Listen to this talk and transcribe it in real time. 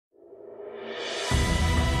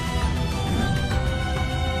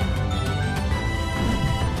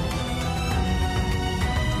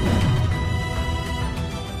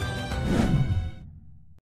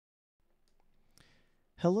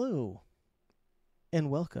Hello,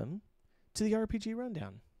 and welcome to the RPG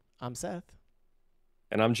Rundown. I'm Seth.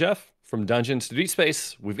 And I'm Jeff from Dungeons to Deep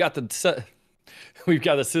Space. We've got the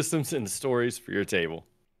systems and the stories for your table.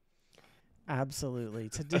 Absolutely.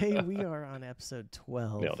 Today we are on episode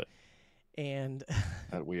 12, Nailed it. and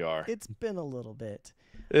That we are. it's been a little bit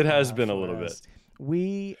It has been a for little us.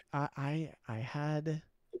 bit. I had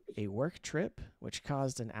a work trip which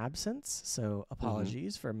caused an absence, so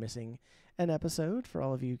apologies for missing an episode for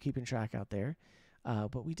all of you keeping track out there.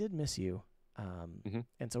 But we did miss you.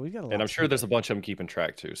 And so we've got a lot. And I'm sure there's a bunch of them keeping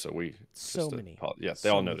track too. So many. Yeah, they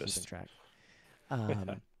so all many noticed. keeping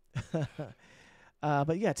track.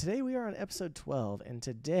 But yeah, today we are on episode 12, and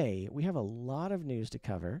today we have a lot of news to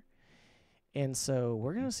cover. And so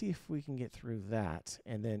we're going to see if we can get through that.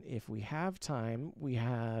 And then if we have time, we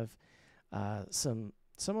have some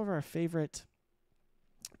of our favorite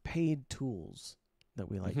paid tools that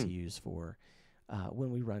we like to use for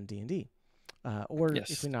when we run D&D. Or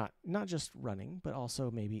if we're not just running, but also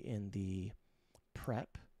maybe in the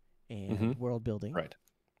prep and world building. Right.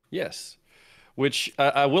 Yes. Which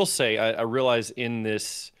I will say, I realize in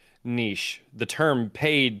this niche, the term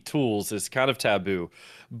paid tools is kind of taboo.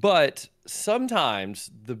 But sometimes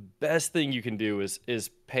the best thing you can do is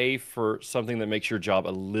pay for something that makes your job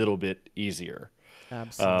a little bit easier.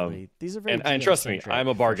 Absolutely. These are very and trust me, GM-centric, I'm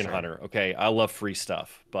a bargain for sure. hunter. Okay, I love free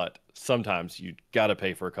stuff, but sometimes you got to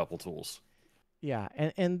pay for a couple tools. Yeah,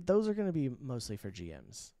 and those are going to be mostly for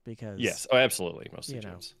GMs because Yes, oh, absolutely, mostly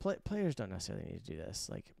GMs. Players don't necessarily need to do this.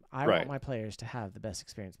 Like I want my players to have the best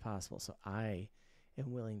experience possible, so I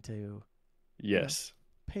am willing to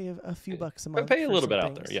pay a few bucks a month. Pay a for little some bit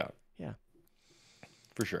things. out there, Yeah,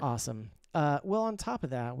 for sure. Awesome. Well, on top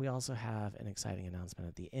of that, we also have an exciting announcement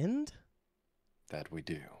at the end. That we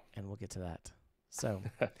do, and we'll get to that. So,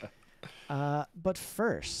 but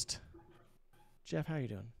first, Jeff, how are you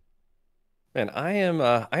doing? Man, I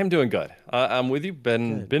am doing good. I'm with you.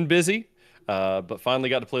 Been busy, but finally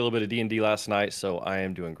got to play a little bit of D&D last night, so I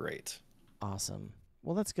am doing great. Awesome.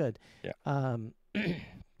 Well, that's good. Yeah. Pardon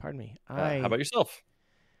me. How about yourself?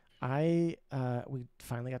 We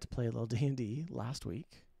finally got to play a little D&D last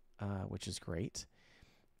week, which is great.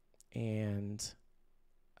 And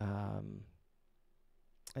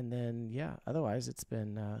then otherwise it's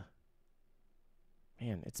been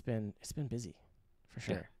it's been busy for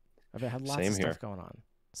sure. Yeah. I've had lots of stuff going on.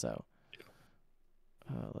 So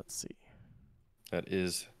let's see. That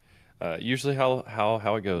is usually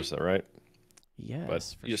how it goes, though, right? Yes, but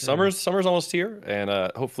for sure. Summer's almost here, and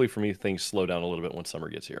hopefully for me things slow down a little bit when summer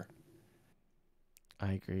gets here.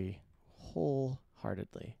 I agree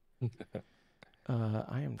wholeheartedly.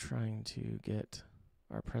 I am trying to get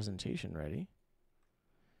our presentation ready,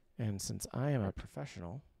 and since I am a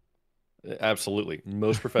professional. Absolutely.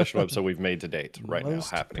 Most professional episode we've made to date right now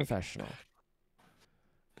happening. Most professional.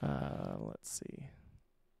 Let's see.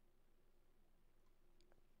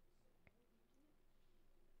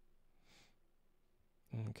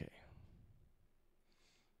 Okay.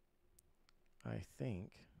 I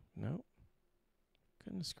think. Nope.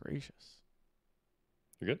 Goodness gracious.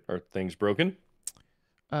 You're good? Are things broken?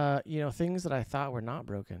 Things that I thought were not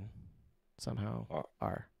broken somehow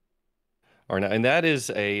are. And that is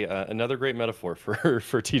another great metaphor for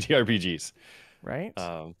TTRPGs, right?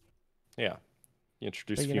 Yeah, you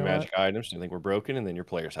introduce a few magic items, you think we're broken, and then your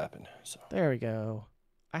players happen. So there we go.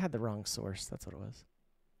 I had the wrong source. That's what it was.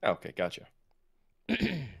 Okay, gotcha.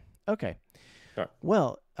 Okay. All right.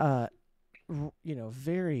 Well,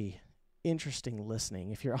 very interesting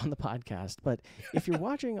listening if you're on the podcast, but if you're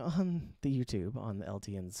watching on the YouTube, on the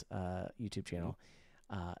LTN's YouTube channel,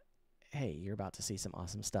 hey, you're about to see some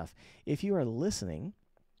awesome stuff. If you are listening,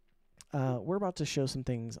 we're about to show some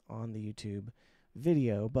things on the YouTube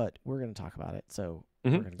video, but we're going to talk about it. So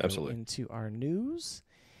we're going to go into our news.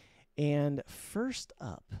 And first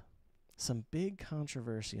up, some big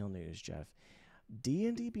controversial news, Jeff.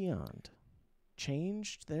 DnDBeyond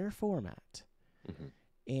changed their format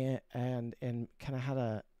and kind of had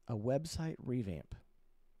a website revamp.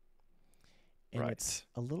 And it's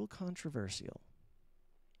a little controversial.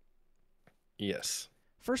 Yes.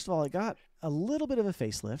 First of all, it got a little bit of a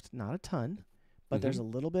facelift, not a ton, but there's a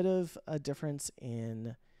little bit of a difference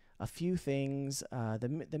in a few things.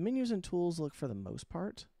 The menus and tools look for the most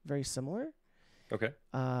part very similar. Okay.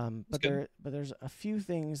 But there's a few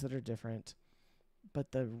things that are different,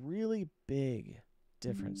 but the really big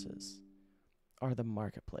differences are the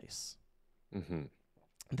marketplace.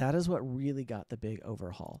 That is what really got the big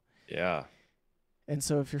overhaul. Yeah. And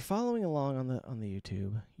so if you're following along on the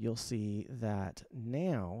YouTube, you'll see that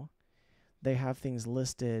now they have things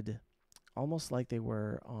listed almost like they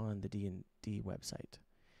were on the D&D website.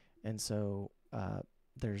 And so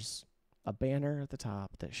there's a banner at the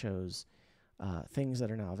top that shows things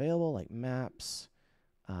that are now available, like maps.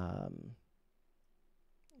 Let's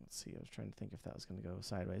see, I was trying to think if that was going to go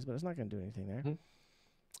sideways, but it's not going to do anything there.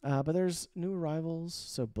 Mm-hmm. But there's new arrivals,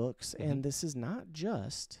 so books, and this is not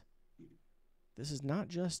just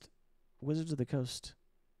Wizards of the Coast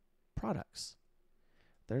products.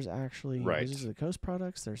 There's actually Wizards of the Coast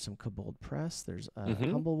products. There's some Kobold Press. There's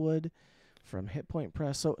Humblewood from Hit Point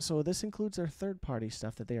Press. So this includes their third-party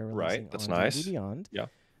stuff that they are releasing That's on nice. DnDBeyond. Yeah.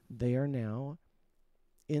 They are now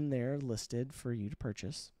in there listed for you to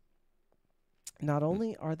purchase. Not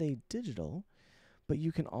only are they digital, but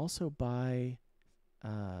you can also buy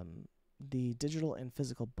the digital and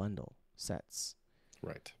physical bundle sets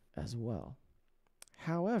as well.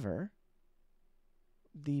 However,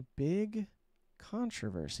 the big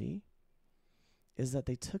controversy is that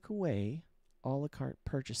they took away a la carte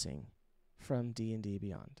purchasing from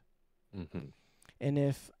DnDBeyond. Mm-hmm. And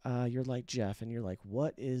if you're like Jeff and you're like,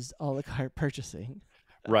 what is a la carte purchasing?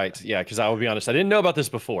 Right. Yeah, because I will be honest, I didn't know about this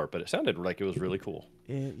before, but it sounded like it was really cool.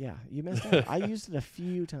 Yeah, you missed out. I used it a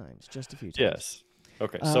few times, just a few times. Yes.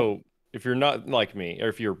 Okay. So if you're not like me, or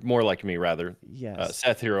if you're more like me, rather, yes.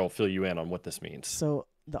 Seth here will fill you in on what this means. So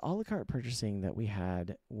the a la carte purchasing that we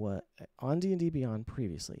had on DnDBeyond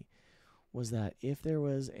previously was that if there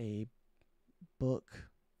was a book,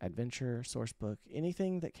 adventure, source book,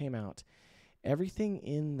 anything that came out, everything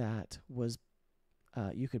in that was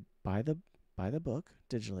you could buy the book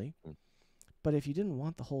digitally, but if you didn't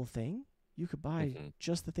want the whole thing, you could buy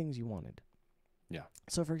just the things you wanted. Yeah.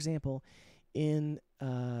 So, for example, in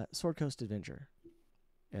Sword Coast Adventure,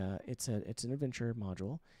 it's an adventure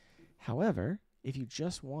module. However, if you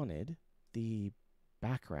just wanted the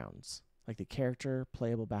backgrounds, like the character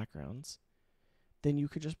playable backgrounds, then you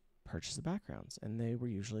could just purchase the backgrounds, and they were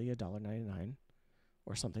usually $1.99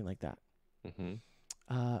 or something like that.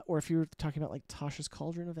 Or if you're talking about like Tasha's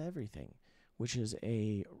Cauldron of Everything, which is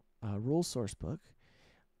a rule source book,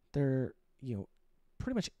 there,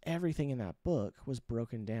 pretty much everything in that book was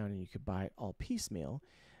broken down, and you could buy it all piecemeal.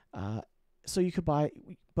 So you could buy,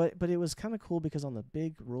 but it was kind of cool because on the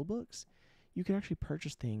big rule books, you could actually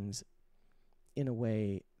purchase things in a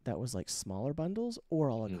way that was like smaller bundles or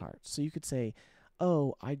a la carte. So you could say,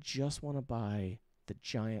 oh, I just want to buy the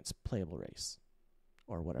Giants playable race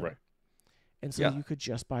or whatever. Right. And so you could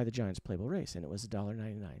just buy the Giants playable race, and it was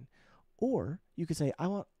 $1.99. Or you could say, I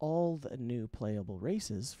want all the new playable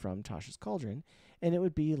races from Tasha's Cauldron, and it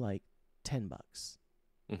would be like $10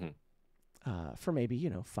 for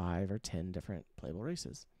maybe 5 or 10 different playable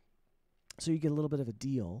races. So you get a little bit of a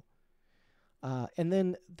deal. And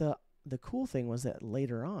then the cool thing was that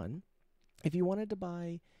later on, if you wanted to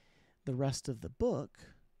buy the rest of the book,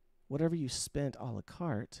 whatever you spent a la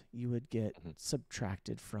carte, you would get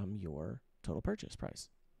subtracted from your total purchase price.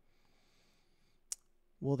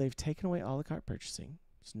 Well, they've taken away a la carte purchasing.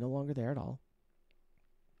 It's no longer there at all.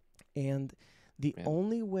 And the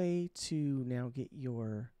only way to now get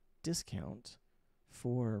your discount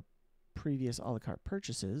for previous a la carte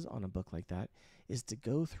purchases on a book like that is to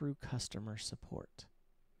go through customer support.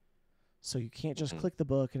 So you can't just click the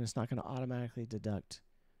book and it's not going to automatically deduct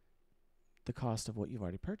the cost of what you've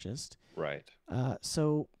already purchased. Right.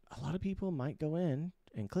 So a lot of people might go in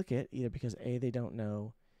and click it either because A, they don't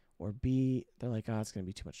know, or B, they're like, oh, it's going to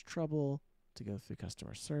be too much trouble to go through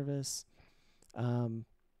customer service. And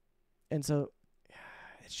so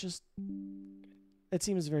it's just, it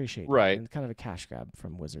seems very shady. Right. And kind of a cash grab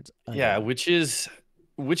from Wizards. Yeah, which is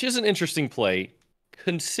an interesting play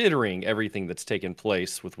considering everything that's taken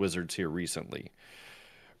place with Wizards here recently.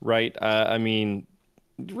 Right? I mean,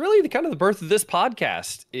 really the birth of this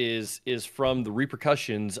podcast is from the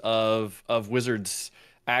repercussions of Wizards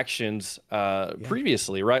actions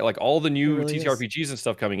previously, right? Like all the new really TTRPGs and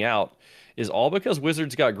stuff coming out is all because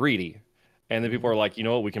Wizards got greedy, and then people are like, you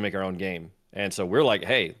know what, we can make our own game, and so we're like,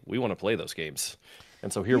 hey, we want to play those games,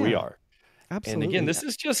 and so here we are. Absolutely. And again, this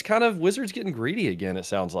is just kind of Wizards getting greedy again. It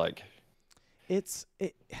sounds like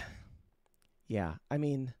yeah. I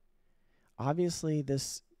mean, obviously,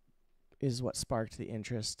 this is what sparked the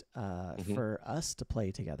interest for us to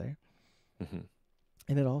play together,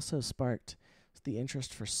 and it also sparked the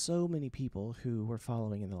interest for so many people who were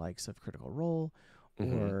following in the likes of Critical Role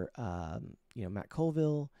or Matt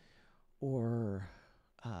Colville or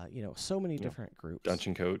so many different groups.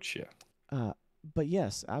 Dungeon Coach, but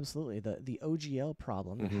yes, absolutely. The OGL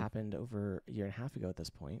problem that happened over a year and a half ago at this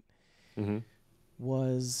point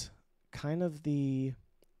was kind of the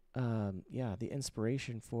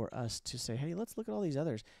inspiration for us to say, hey, let's look at all these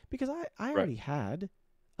others, because I already had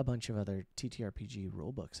a bunch of other TTRPG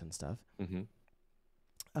rule books and stuff.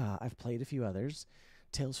 I've played a few others,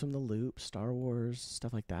 Tales from the Loop, Star Wars,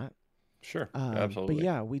 stuff like that. Sure. But Absolutely.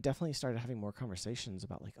 yeah, we definitely started having more conversations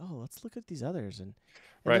about like, oh, let's look at these others, and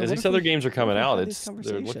Right. then As these other games are what if coming we out, had these they're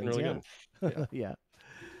looking conversations? really Yeah, good. Yeah. yeah.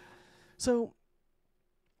 So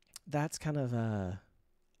that's kind of a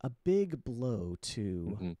big blow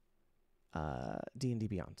to Hmm. D&D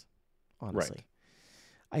Beyond. Right. Honestly,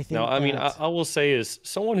 I Now, think I mean, that I will say, as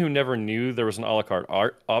someone who never knew there was an a la carte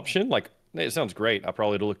art option, like it sounds great. I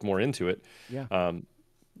probably to look more into it. yeah. Um,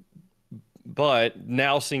 but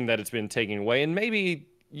now seeing that it's been taken away, and maybe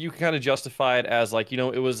you can kind of justify it as like,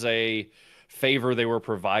 it was a favor they were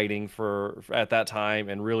providing for at that time,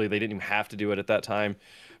 and really they didn't even have to do it at that time.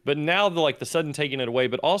 But now the sudden taking it away,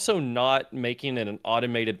 but also not making it an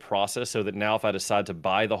automated process so that now if I decide to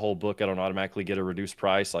buy the whole book, I don't automatically get a reduced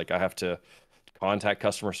price. Like I have to contact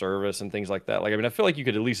customer service and things like that. Like, I mean, I feel like you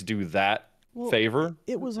could at least do that Well, favor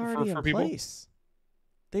it was for already in people. place.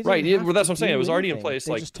 They Right. didn't have Well, to that's what I'm saying. It do was already in anything. place.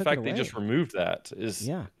 They Like just the took it fact they just away. removed that is,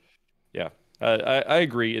 Yeah, yeah. I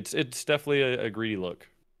agree. It's definitely a greedy look.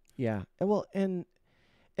 yeah. And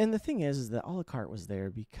the thing is that a la carte was there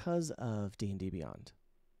because of D&D Beyond.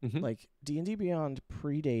 Hmm. Like D&D Beyond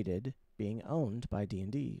predated being owned by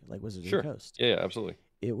D&D, like Wizards of the Sure. Coast. Yeah, absolutely.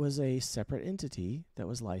 It was a separate entity that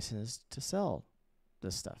was licensed to sell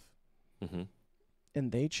this stuff. Hmm.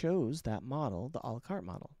 And they chose that model, the a la carte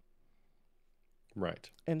model. Right.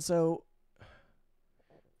 And so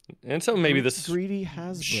And so maybe this greedy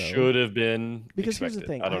Hasbro, should have been because here's the expected.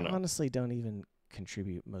 thing, I I don't know. honestly don't even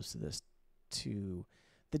contribute most of this to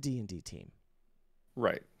the D&D team.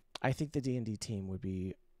 Right. I think the D&D team would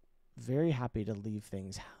be very happy to leave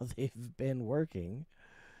things how they've been working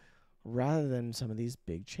rather than some of these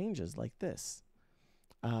big changes like this.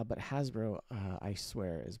 But Hasbro, I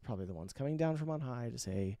swear, is probably the ones coming down from on high to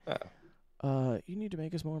say, you need to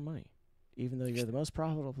make us more money, even though you're the most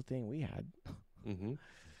profitable thing we had. Hmm.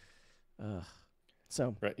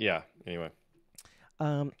 So, Right. Yeah. Anyway.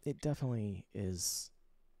 it definitely is,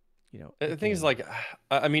 The thing is, again, like,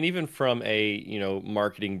 I mean, even from a,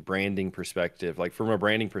 marketing branding perspective, like from a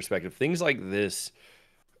branding perspective, things like this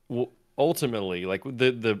will ultimately, like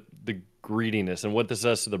the greediness and what this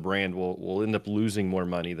does to the brand will end up losing more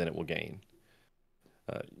money than it will gain.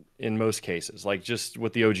 Uh, in most cases, like just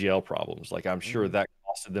with the OGL problems, like I'm sure mhm. that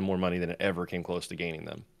costed them more money than it ever came close to gaining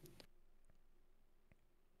them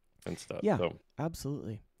and stuff. Yeah, So,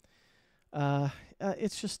 absolutely. Uh,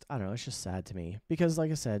 it's just, I don't know, it's just sad to me because,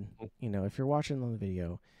 like I said, if you're watching on the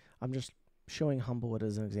video, I'm just showing Humblewood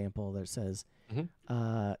as an example that says,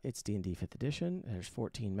 mhm. it's D&D 5th edition. There's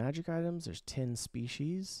 14 magic items. There's 10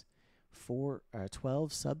 species,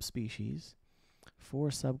 12 subspecies, 4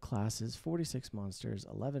 subclasses, 46 monsters,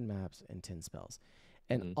 11 maps, and 10 spells.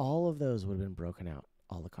 And Mhm. all of those would have been broken out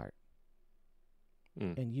a la carte.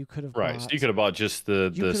 Mm. And you could have Right. So you bought could have bought just you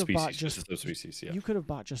the could have bought species, just just the subspecies. Yeah. you could have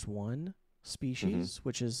bought just one Hmm. species,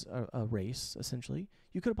 which is a race essentially.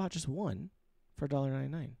 You could have bought just one for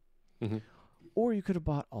 $1.99. Hmm. Or you could have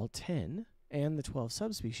bought all 10 and the 12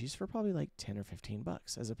 subspecies for probably like 10 or 15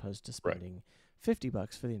 bucks as opposed to Right. spending 50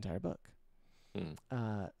 bucks for the entire book.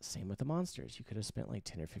 Mm. Same with the monsters. You could have spent like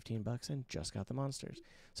 10 or 15 bucks and just got the monsters.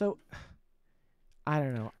 So I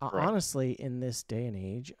don't know. Right. Honestly, in this day and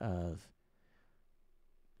age of,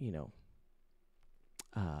 you know,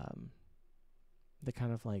 the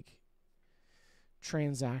kind of like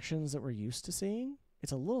transactions that we're used to seeing,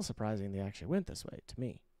 it's a little surprising they actually went this way to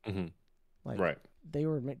me. Hmm. Like, Right. they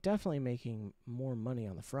were definitely making more money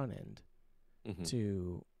on the front end Hmm.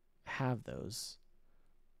 to have those,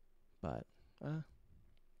 but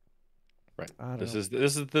Right. I don't This know.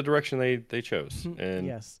 is the direction they chose, and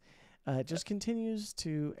Yes, it just continues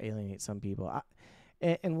to alienate some people.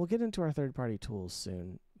 And we'll get into our third party tools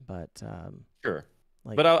soon, but sure.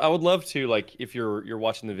 like, But I would love to, like, if you're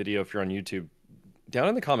watching the video, if you're on YouTube, down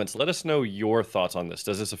in the comments, let us know your thoughts on this.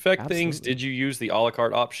 Does this affect things? absolutely, Did you use the a la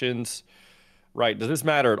carte options? Right. Does this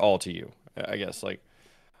matter at all to you? I guess, like,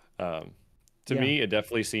 um, to yeah, me, it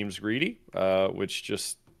definitely seems greedy, which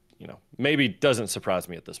just, maybe doesn't surprise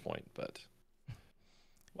me at this point. But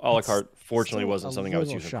a la it's carte, fortunately, still a wasn't something I was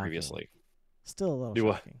little using shocking. previously. Still a little Do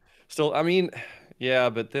I? shocking. Still, I mean, yeah,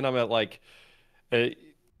 but then I'm at like, uh,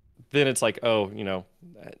 then it's like, oh,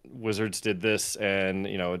 Wizards did this, and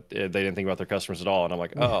they didn't think about their customers at all, and I'm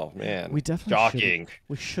like, We oh man, we definitely shouldn't. shocking.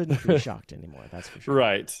 We shouldn't be shocked anymore. That's for sure.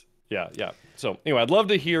 Right. Yeah, yeah. So anyway, I'd love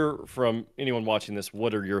to hear from anyone watching this.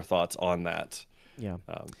 What are your thoughts on that? Yeah.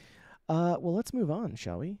 Um, Well, let's move on,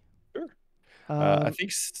 shall we? sure. I Um.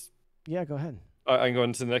 think Yeah. Go ahead. I can go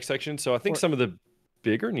into the next section. So I think Or some of the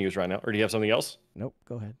bigger news right now, or do you have something else? nope.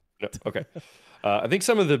 Go ahead. No. Okay. I think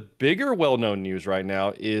some of the bigger well-known news right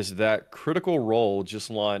now is that Critical Role just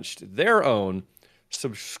launched their own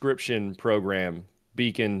subscription program,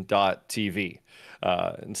 Beacon.tv.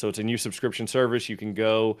 And so it's a new subscription service. You can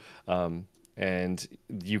go and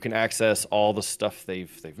you can access all the stuff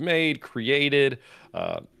they've made, created.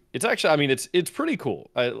 It's actually, I mean, it's pretty cool.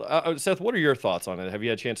 Seth, what are your thoughts on it? Have you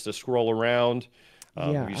had a chance to scroll around?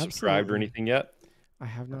 Yeah, Have you subscribed or absolutely. anything yet? I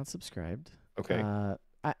have not subscribed. Okay.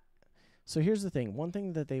 So here's the thing. One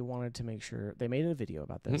thing that they wanted to make sure, they made a video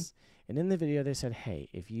about Mhm. this, and in the video they said, hey,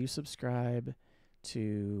 if you subscribe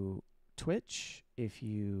to Twitch, if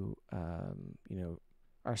you are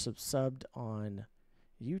subbed on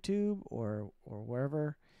YouTube or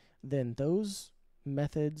wherever, then those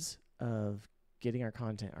methods of getting our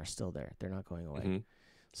content are still there. They're not going away. Mhm.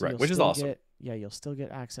 So Right, you'll which is still awesome. you'll still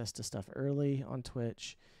get access to stuff early on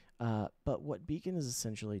Twitch. But what Beacon is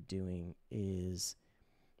essentially doing is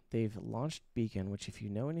they've launched Beacon, which if you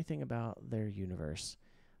know anything about their universe,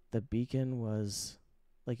 the Beacon was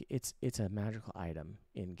like it's a magical item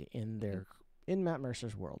in Matt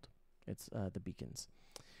Mercer's world. It's the beacons.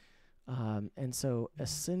 And so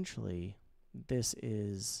essentially this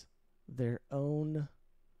is their own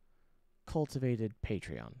cultivated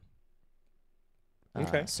Patreon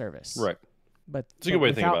Okay. service. Right. But It's a good way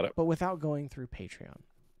to think about it. But without going through Patreon.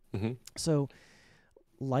 Mhm. So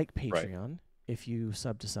like Right. Patreon, if you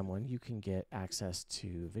sub to someone, you can get access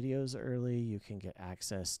to videos early. You can get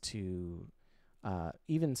access to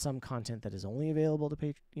even some content that is only available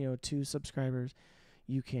to subscribers.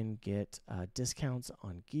 You can get discounts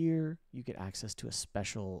on gear. You get access to a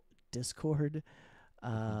special Discord.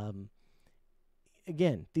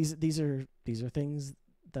 Again, these are things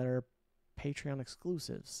that are Patreon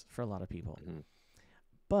exclusives for a lot of people. Mhm.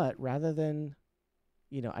 But rather than,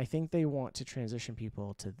 I think they want to transition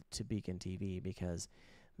people to Beacon TV because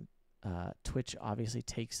Twitch obviously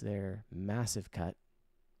takes their massive cut.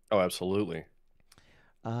 Oh, absolutely.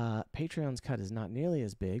 Patreon's cut is not nearly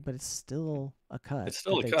as big, but it's still a cut It's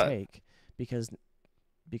still that a they cut. take because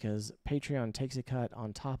Patreon takes a cut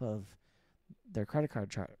on top of their credit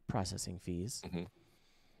card processing fees. Mhm.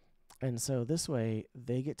 And so this way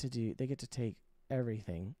they get to take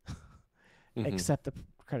everything Mhm. except the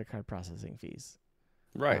credit card processing fees.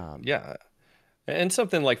 Right. Yeah. And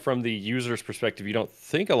something like from the user's perspective, you don't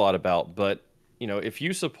think a lot about, but if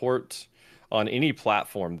you support on any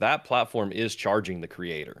platform, that platform is charging the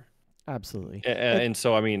creator. Absolutely. And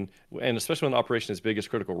so, I mean, and especially when the operation is big as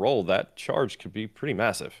Critical Role, that charge could be pretty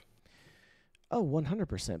massive. Oh,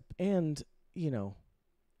 100%. And,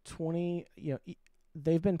 20,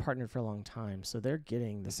 they've been partnered for a long time, so they're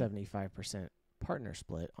getting the Mhm. 75% partner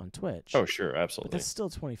split on Twitch. Oh, sure. But Absolutely. that's still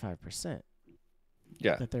 25%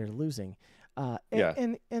 Yeah. that they're losing. Yeah.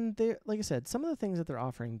 And they, like I said, some of the things that they're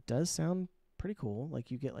offering does sound pretty cool.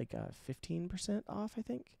 Like you get like a 15% off, I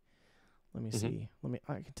think. Let me Mhm. see.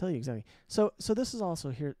 I can tell you exactly. So this is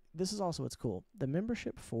also here. This is also what's cool. The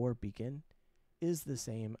membership for Beacon is the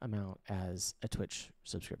same amount as a Twitch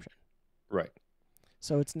subscription. Right.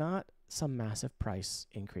 So it's not some massive price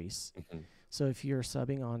increase. Mhm. So if you're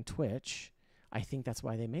subbing on Twitch, I think that's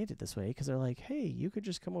why they made it this way, because they're like, hey, you could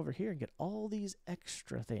just come over here and get all these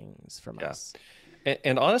extra things from Yeah. us.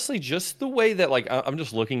 And honestly, just the way that like I'm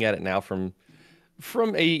just looking at it now from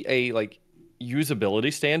a like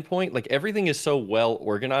usability standpoint, like everything is so well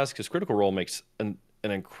organized because Critical Role makes an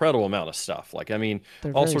incredible amount of stuff. Like I mean,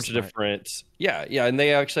 They're all very sorts of smart. different, yeah, and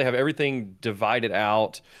they actually have everything divided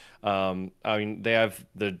out. I mean, they have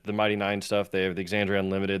the Mighty Nine stuff. They have the Exandria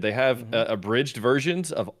Unlimited. They have Mhm. abridged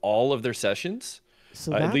versions of all of their sessions.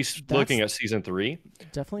 So At least looking that's at season 3.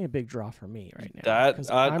 definitely a big draw for me right now That because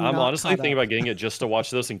I'm I'm not honestly caught thinking up. about getting it just to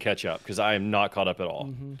watch this and catch up because I am not caught up at all.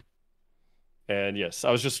 Mm-hmm. And yes,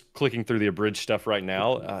 I was just clicking through the abridged stuff right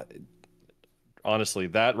now. Honestly,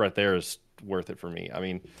 that right there is worth it for me. I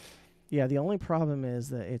mean, Yeah, the only problem is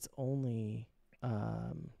that it's only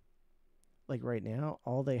like right now,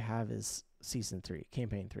 all they have is season 3,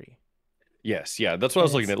 campaign 3. yes, yeah, that's what I And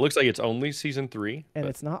was looking at. It looks like it's only season 3, and but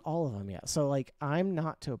it's not all of them yet. So like I'm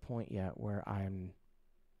not to a point yet where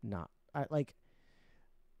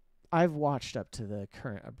I've watched up to the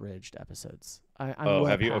current abridged episodes. I'm oh, well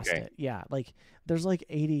have you? past Okay. it. Yeah, like there's like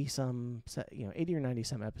 80 or 90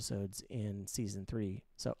 some episodes in season 3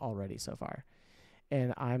 so already so far.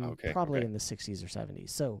 And I'm Okay, probably okay. in the 60s or 70s.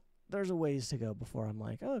 So there's a ways to go before I'm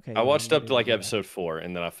like, oh, okay, I yeah, I'm watched up ready to to like do that. episode 4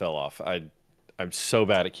 and then I fell off. I'm so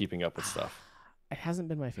bad at keeping up with stuff. It hasn't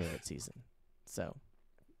been my favorite season. So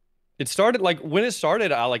It started like when it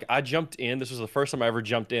started, I jumped in. This was the first time I ever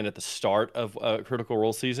jumped in at the start of Critical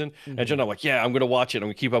Role season. And I Hmm. jumped. I'm like, yeah, I'm gonna watch it. I'm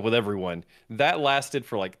gonna keep up with everyone. That lasted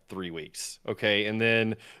for like 3 weeks. Okay, and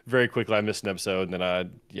then very quickly I missed an episode, and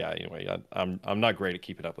then yeah. Anyway, I'm not great at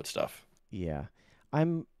keeping up with stuff. Yeah.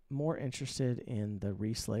 I'm more interested in the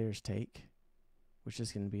Reslayer's Take, which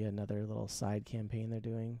is going to be another little side campaign they're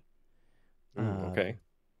doing. Ooh, okay.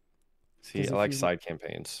 See, Because I if like you side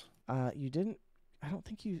campaigns. you didn't, I don't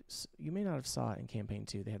think you may not have saw it in campaign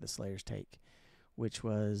 2. They had the Slayer's Take, which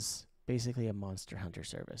was basically a Monster Hunter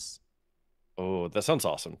service. Oh, that sounds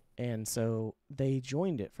awesome. And so they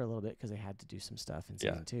joined it for a little bit because they had to do some stuff in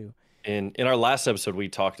Yeah. season 2. In our last episode, we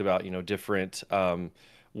talked about different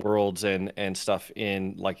worlds and stuff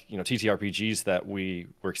in like TTRPGs that we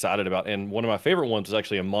were excited about, and one of my favorite ones was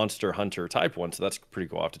actually a Monster Hunter type one, so that's pretty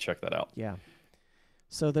cool. I'll have to check that out. Yeah.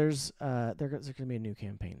 So there's going to be a new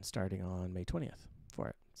campaign starting on May 20th for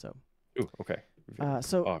it. So Ooh, okay.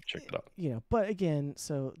 so I'll have to check it out. but again,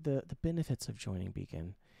 so the benefits of joining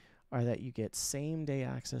Beacon are that you get same day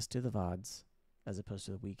access to the VODs as opposed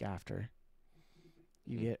to the week after.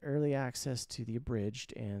 You get early access to the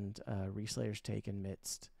abridged and Reslayer's Take and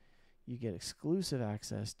Midst. You get exclusive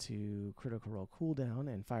access to Critical Role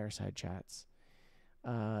Cooldown and Fireside Chats.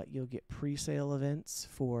 You'll get pre-sale events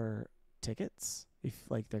for tickets if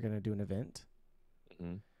like they're going to do an event.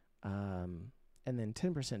 Mm-hmm. And then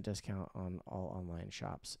 10% discount on all online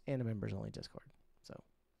shops and a members only Discord. So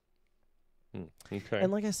okay.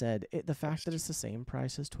 And like I said, the fact that it's the same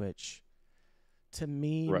price as Twitch to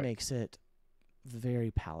me makes it very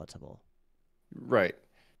palatable. Right.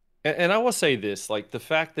 And I will say this, like the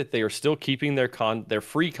fact that they are still keeping their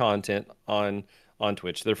free content on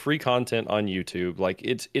Twitch, their free content on YouTube, like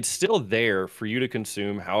it's still there for you to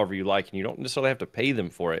consume however you like, and you don't necessarily have to pay them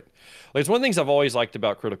for it. Like it's one of the things I've always liked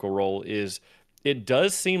about Critical Role is it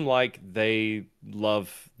does seem like they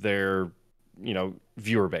love their,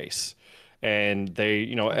 viewer base. And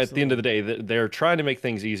they, at the end of the day, they're trying to make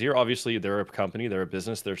things easier. Obviously, they're a company, they're a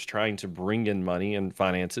business, they're trying to bring in money and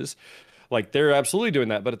finances. Like they're absolutely doing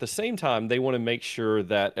that, but at the same time, they want to make sure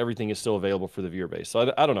that everything is still available for the viewer base.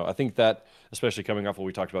 So I don't know. I think that, especially coming off what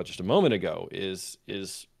we talked about just a moment ago, is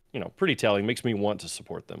pretty telling. Makes me want to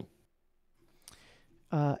support them.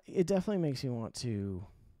 It definitely makes you want to,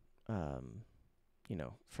 from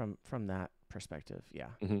that perspective, yeah.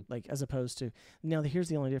 Mm-hmm. Like as opposed to now, here's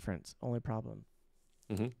the only difference, only problem.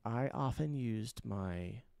 Mm-hmm. I often used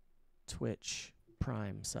my Twitch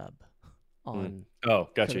Prime sub on. Oh,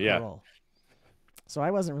 gotcha. Critical Yeah. Role. So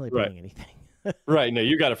I wasn't really paying anything. Right. No,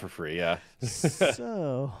 you got it for free. Yeah.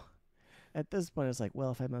 So at this point, it's like,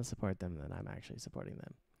 well, if I'm going to support them, then I'm actually supporting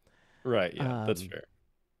them. Right. Yeah, that's fair.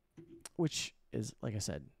 Which is, like I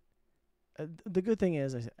said, the good thing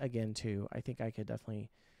is, again, too, I think I could definitely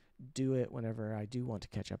do it whenever I do want to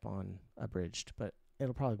catch up on Abridged, but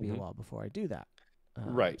it'll probably be a while before I do that.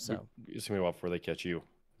 Right. So it's going to be a while before they catch you,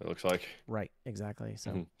 it looks like. Right. Exactly.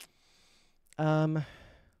 So,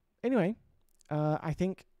 anyway, I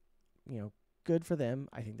think, good for them.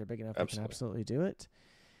 I think they're big enough. They can absolutely do it.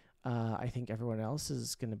 I think everyone else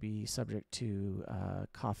is going to be subject to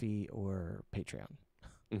Coffee or Patreon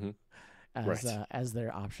as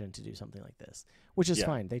their option to do something like this, which is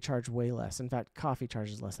fine. They charge way less. In fact, Coffee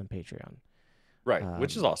charges less than Patreon. Right,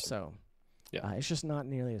 which is awesome. So, it's just not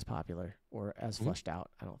nearly as popular or as fleshed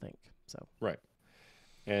out, I don't think. So right.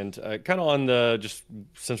 And kind of on the, just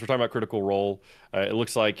since we're talking about Critical Role, it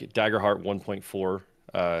looks like Daggerheart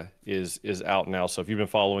 1.4 is out now. So if you've been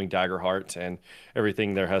following Daggerheart and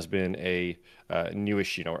everything, there has been a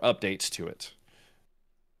newish, or updates to it.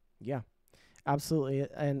 Yeah, absolutely.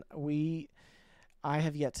 And I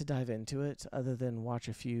have yet to dive into it other than watch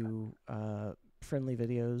a few friendly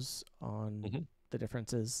videos on the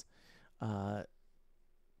differences.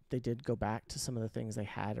 They did go back to some of the things they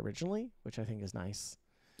had originally, which I think is nice.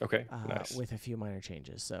 Okay, nice. With a few minor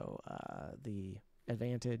changes. So the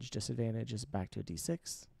advantage, disadvantage is back to a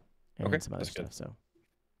D6 and some other stuff. Good. So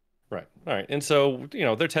right. All right. And so,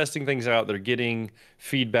 they're testing things out, they're getting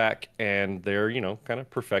feedback, and they're, kind of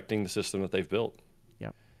perfecting the system that they've built. Yeah.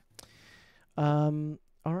 All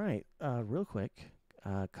right. Real quick,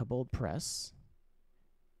 Kobold Press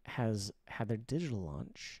has had their digital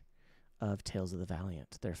launch of Tales of the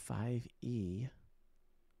Valiant, their 5e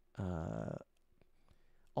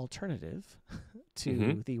alternative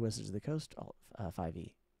to the Wizards of the Coast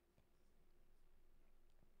 5e.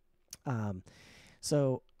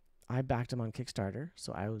 So I backed them on Kickstarter.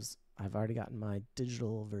 So I've already gotten my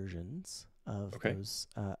digital versions of those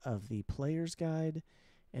of the Player's Guide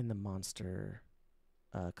and the Monster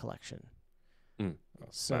collection.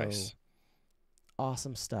 So nice.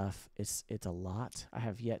 awesome stuff. It's a lot. I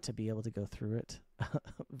have yet to be able to go through it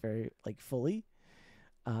very fully.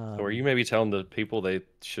 So are you maybe telling the people they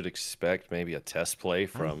should expect maybe a test play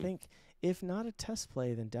I from? think if not a test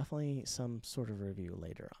play, then definitely some sort of review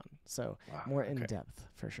later on. So Wow, more in okay. depth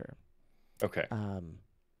for sure. Okay.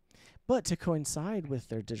 But to coincide with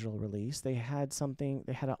their digital release, they had something.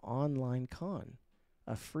 They had an online con,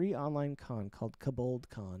 a free online con called Kabold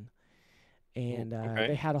Con, and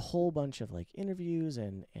they Okay. had a whole bunch of interviews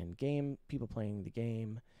and game people playing the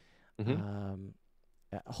game, Mm-hmm. um,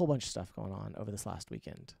 a whole bunch of stuff going on over this last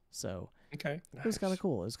weekend. So Okay. it was kind of Nice.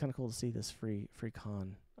 cool. It was kind of cool to see this free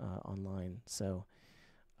con online. So,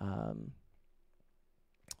 um,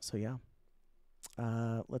 so yeah.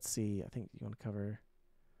 Let's see. I think you want to cover.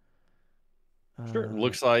 Sure. Uh,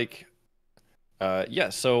 Looks like yeah.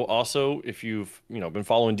 So also, if you've been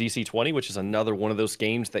following DC 20, which is another one of those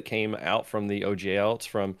games that came out from the OGL, it's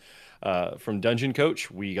from Dungeon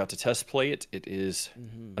Coach. We got to test play it. It is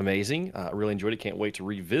mhm. amazing. I really enjoyed it. Can't wait to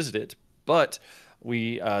revisit it. But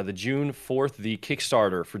the June 4th, the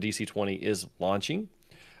Kickstarter for DC 20 is launching.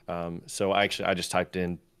 So I just typed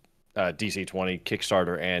in DC 20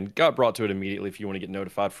 Kickstarter and got brought to it immediately. If you want to get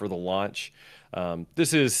notified for the launch,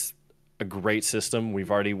 this is a great system. We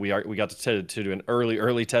got to do an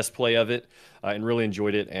early test play of it and really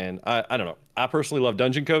enjoyed it. And I don't know. I personally love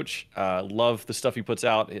Dungeon Coach. Love the stuff he puts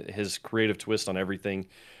out. His creative twist on everything,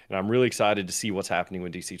 and I'm really excited to see what's happening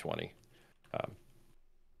with DC 20. Um,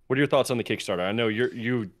 what are your thoughts on the Kickstarter? I know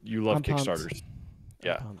you love I'm pumped. Kickstarters. I'm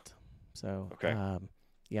Yeah. pumped. So, Okay.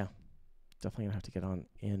 yeah, definitely gonna have to get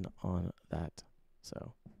on that.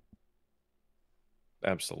 So,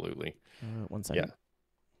 Absolutely. 1 second.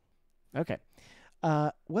 Yeah. Okay.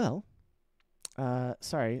 Well,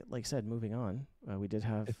 sorry. Like I said, moving on. We did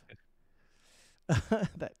have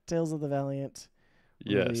that Tales of the Valiant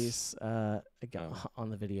Yes. release. Again, on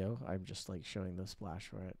the video, I'm just showing the splash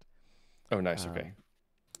for it. Oh, nice. Okay.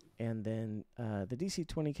 And then the DC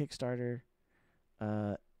 20 Kickstarter.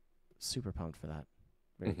 Super pumped for that.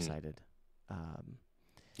 Very hmm excited.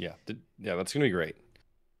 Yeah. Yeah, that's gonna be great.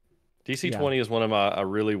 DC Yeah. 20 is one of my, I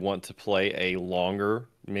really want to play a longer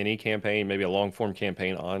mini campaign, maybe a long form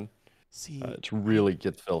campaign on See, to really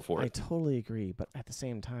get the feel for I it. totally agree, but at the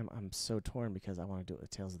same time, I'm so torn because I want to do it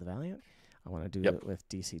with Tales of the Valiant. I want to do Yep. it with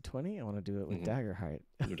DC 20. I want to do it with hmm Daggerheart.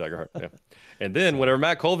 Daggerheart. Yeah. And then So, whenever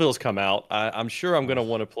Matt Colville's come out, I'm sure I'm gonna oh,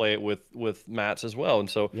 want to play it with Matt's as well. And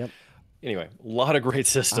so yep. anyway, a lot of great I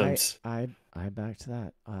systems. I I backed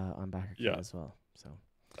that on Backer Kit Yeah. as well. So,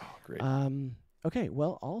 Oh, great. okay.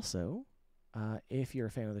 Well, also, if you're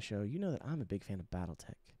a fan of the show, you know that I'm a big fan of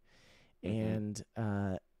BattleTech, hmm and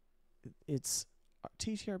it's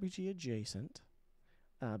TTRPG adjacent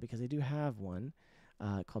because they do have one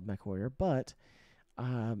called MechWarrior, but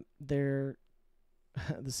they're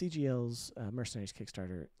the CGL's Mercenaries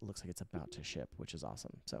Kickstarter looks like it's about to ship, which is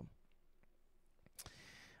awesome. So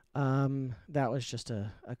that was just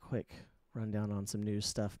a quick rundown on some news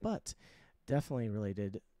stuff, but definitely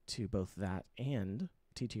related to both that and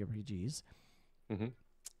TTRPGs. hmm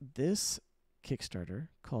This Kickstarter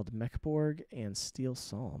called Mechborg and Steel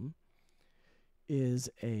Psalm is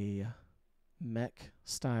a mech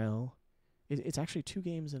style. It's actually two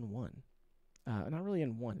games in one. Not really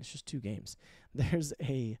in one. It's just two games. There's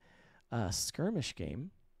a skirmish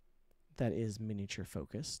game that is miniature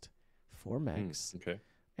focused for mechs, Okay.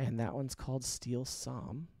 and that one's called Steel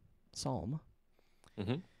Psalm.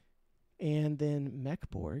 hmm And then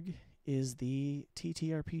Mechborg is the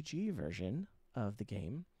TTRPG version of the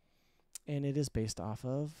game, and it is based off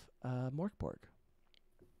of Morkborg,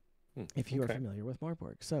 if you are Okay. familiar with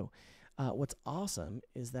Morkborg. So what's awesome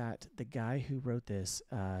is that the guy who wrote this,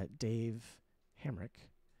 Dave Hamrick,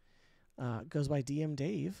 goes by DM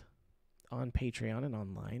Dave on Patreon and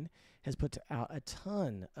online, has put out a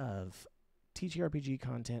ton of TTRPG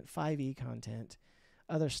content, 5e content,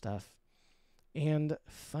 other stuff. And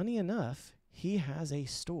funny enough, he has a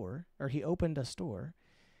store, or he opened a store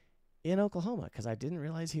in Oklahoma, because I didn't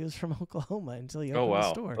realize he was from Oklahoma until he Oh, opened the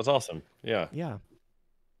wow. store. That's awesome. Yeah. Yeah.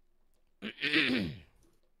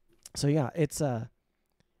 So yeah, it's a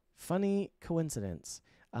funny coincidence,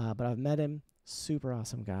 but I've met him. Super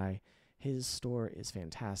awesome guy. His store is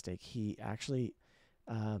fantastic. He actually,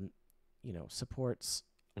 supports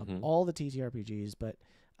hmm all the TTRPGs, but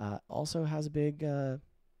also has a big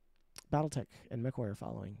BattleTech and MechWarrior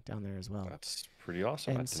following down there as well. That's pretty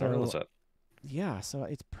awesome. I And did not realize so, that. yeah, so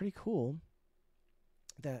it's pretty cool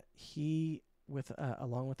that he, with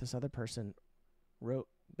along with this other person, wrote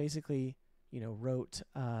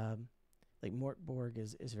Mortborg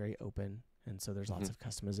is very open And so there's lots of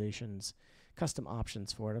customizations, custom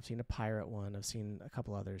options for it. I've seen a pirate one. I've seen a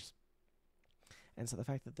couple others. And so the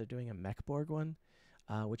fact that they're doing a Mechborg one,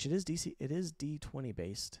 which it is D20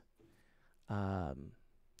 based.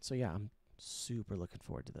 So yeah, I'm super looking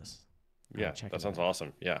forward to this. Yeah, that sounds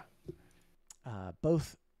awesome. Yeah.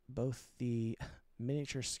 Both the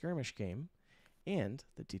miniature skirmish game and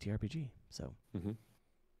the TTRPG. So.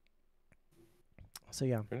 So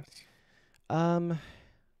yeah. Yes.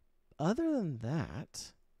 Other than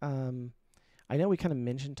that, I know we kind of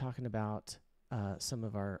mentioned talking about some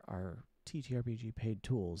of our TTRPG paid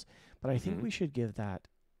tools, but I think we should give that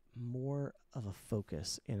more of a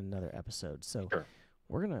focus in another episode. So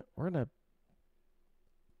we're gonna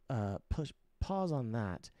pause on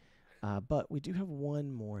that, but we do have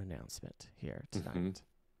one more announcement here tonight.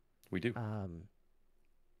 We do.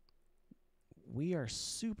 We are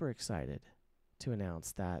super excited to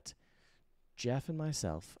announce that Jeff and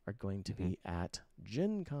myself are going to be at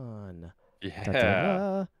GenCon. Yeah.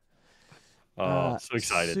 Da-da-da. So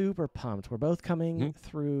excited. Super pumped. We're both coming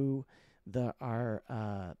through our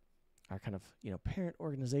kind of, parent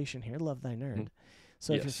organization here, Love Thy Nerd.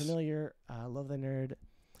 So if you're familiar, Love Thy Nerd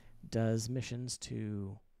does missions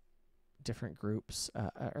to different groups,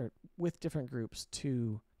 or with different groups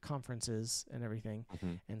to conferences and everything.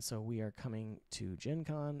 And so we are coming to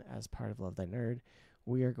GenCon as part of Love Thy Nerd.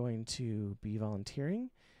 We are going to be volunteering.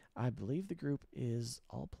 I believe the group is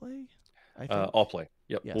All Play. I think. All Play.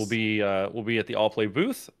 Yep. Yes. We'll be at the All Play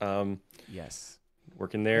booth. Yes.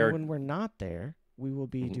 Working there. And when we're not there, we will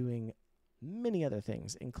be doing many other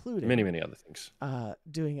things, including many other things.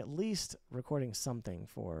 Doing at least recording something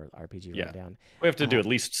for RPG Rundown. We have to do at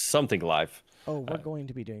least something live. Oh, we're going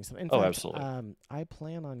to be doing something. In fact, absolutely. I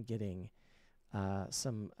plan on getting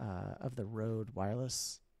some of the Rode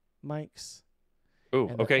wireless mics. Oh,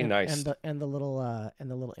 okay, nice. And the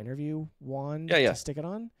little interview wand to stick it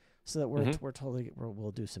on, so that we'll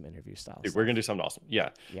do some interview style. Dude, we're gonna do something awesome.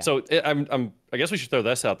 Yeah. So I guess we should throw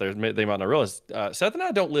this out there. They might not realize Seth and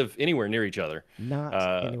I don't live anywhere near each other.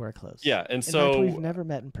 Not anywhere close. Yeah, and in so fact, we've never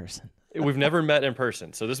met in person. We've never met in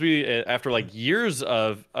person. So this will be after like years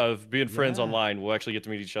of being friends online. We'll actually get to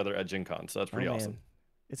meet each other at GenCon. So that's pretty awesome.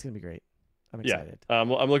 It's gonna be great. I'm excited. I'm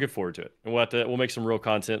looking forward to it. And we'll make some real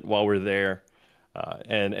content while we're there.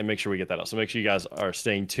 And make sure we get that out. So make sure you guys are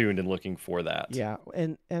staying tuned and looking for that. Yeah,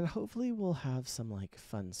 and hopefully we'll have some like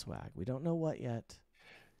fun swag. We don't know what yet.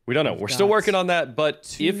 We don't know. We're still working on that.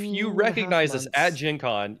 But if you recognize us at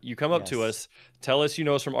GenCon, you come up to us, tell us you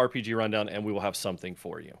know us from RPG Rundown, and we will have something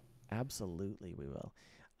for you. Absolutely, we will.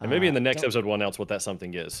 And maybe in the next episode, we'll announce what that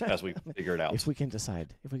something is as we figure it out. If we can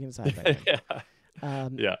decide. By then.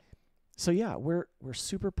 Yeah. So yeah, we're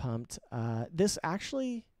super pumped. This is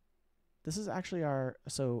actually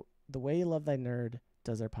so the way Love Thy Nerd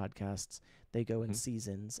does their podcasts, they go in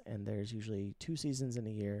seasons, and there's usually 2 seasons in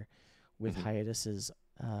a year with hiatuses,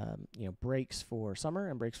 breaks for summer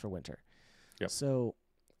and breaks for winter. Yep. So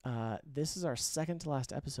this is our second to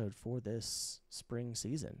last episode for this spring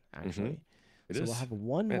season, actually. We'll have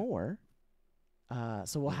one more.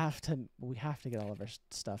 So we have to get all of our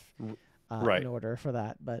stuff in order for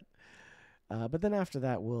that. But then after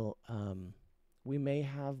that,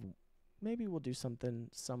 maybe we'll do something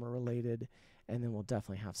summer related, and then we'll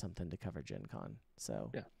definitely have something to cover GenCon.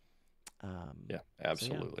 So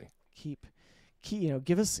absolutely. So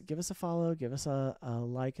give us a follow, give us a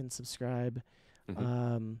like and subscribe.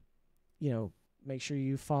 Make sure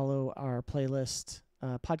you follow our playlist,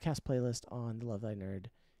 podcast playlist on the Love Thy Nerd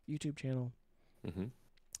YouTube channel,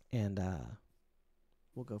 and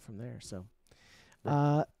we'll go from there. So,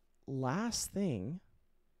 last thing,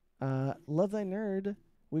 Love Thy Nerd.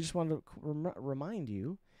 We just wanted to remind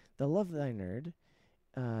you that Love Thy Nerd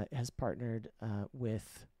has partnered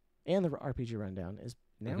with, and the RPG Rundown is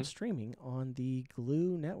now streaming on the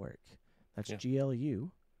Glue Network. That's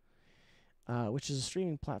GLU, which is a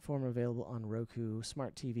streaming platform available on Roku,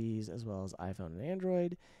 smart TVs, as well as iPhone and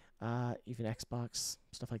Android, even Xbox,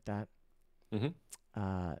 stuff like that.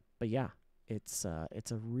 But yeah, it's a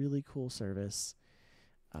really cool service.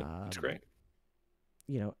 It's great.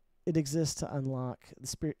 It exists to unlock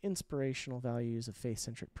the inspirational values of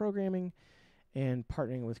faith-centric programming and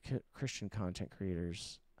partnering with Christian content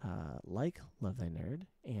creators like Love Thy Nerd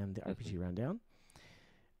and the RPG Rundown.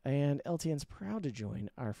 And LTN's proud to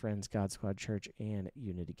join our friends God Squad Church and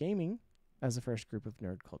Unity Gaming as the first group of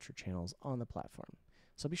nerd culture channels on the platform.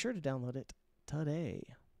 So be sure to download it today.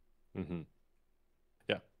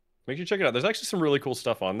 Yeah. Make sure you check it out. There's actually some really cool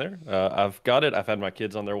stuff on there. I've got it. I've had my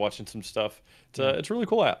kids on there watching some stuff. It's a really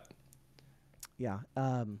cool app. Yeah.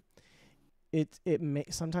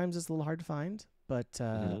 Sometimes it's a little hard to find, but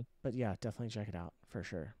Hmm. yeah, definitely check it out for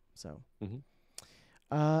sure. So, Hmm.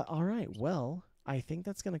 all right. Well, I think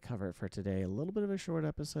that's gonna cover it for today. A little bit of a short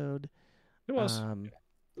episode. It was. Um,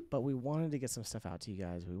 but we wanted to get some stuff out to you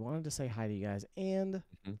guys. We wanted to say hi to you guys and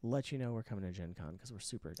Mhm. let you know we're coming to Gen Con because we're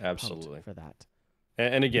super pumped Absolutely. for that.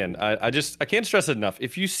 And again, I can't stress it enough.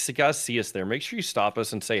 If you guys see us there, make sure you stop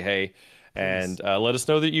us and say hey, Please. and let us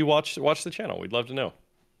know that you watch the channel. We'd love to know.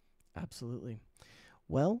 Absolutely.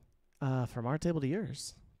 Well, from our table to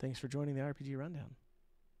yours, thanks for joining the RPG Rundown.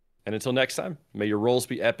 And until next time, may your roles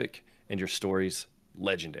be epic and your stories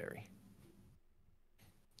legendary.